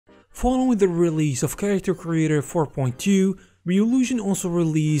Following the release of Character Creator 4.2, Reallusion also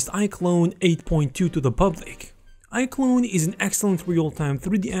released iClone 8.2 to the public. iClone is an excellent real-time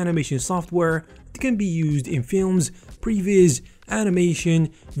 3D animation software that can be used in films, previs,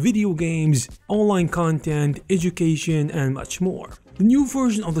 animation, video games, online content, education, and much more. The new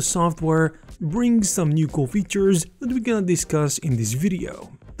version of the software brings some new cool features that we're gonna discuss in this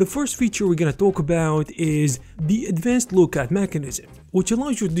video. The first feature we're gonna talk about is the advanced lookout mechanism, which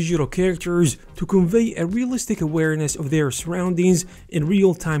allows your digital characters to convey a realistic awareness of their surroundings in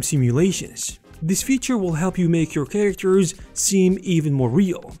real-time simulations. This feature will help you make your characters seem even more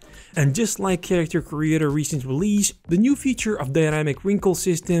real. And just like Character Creator recent release, the new feature of Dynamic Wrinkle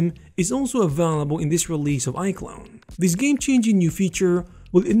System is also available in this release of iClone. This game-changing new feature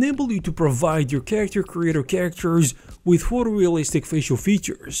will enable you to provide your Character Creator characters with photorealistic facial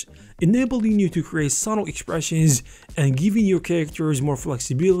features, enabling you to create subtle expressions and giving your characters more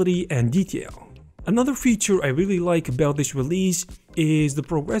flexibility and detail. Another feature I really like about this release is the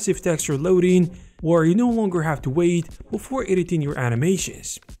progressive texture loading, where you no longer have to wait before editing your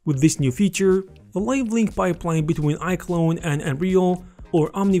animations. With this new feature, the live link pipeline between iClone and Unreal or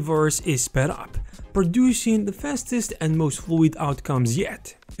Omniverse is sped up, producing the fastest and most fluid outcomes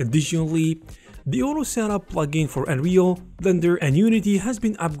yet. Additionally, the auto setup plugin for Unreal, Blender, and Unity has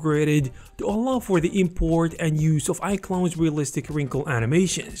been upgraded to allow for the import and use of iClone's realistic wrinkle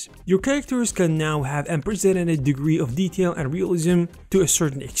animations. Your characters can now have unprecedented degree of detail and realism to a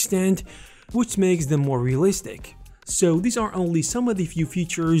certain extent, which makes them more realistic. So these are only some of the few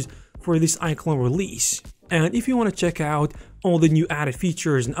features for this iClone release. And if you want to check out all the new added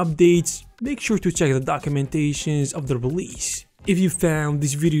features and updates, make sure to check the documentations of the release. If you found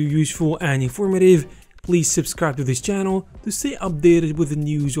this video useful and informative, please subscribe to this channel to stay updated with the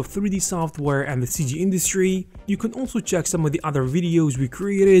news of 3D software and the CG industry. You can also check some of the other videos we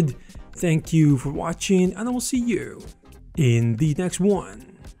created. Thank you for watching, and I will see you in the next one.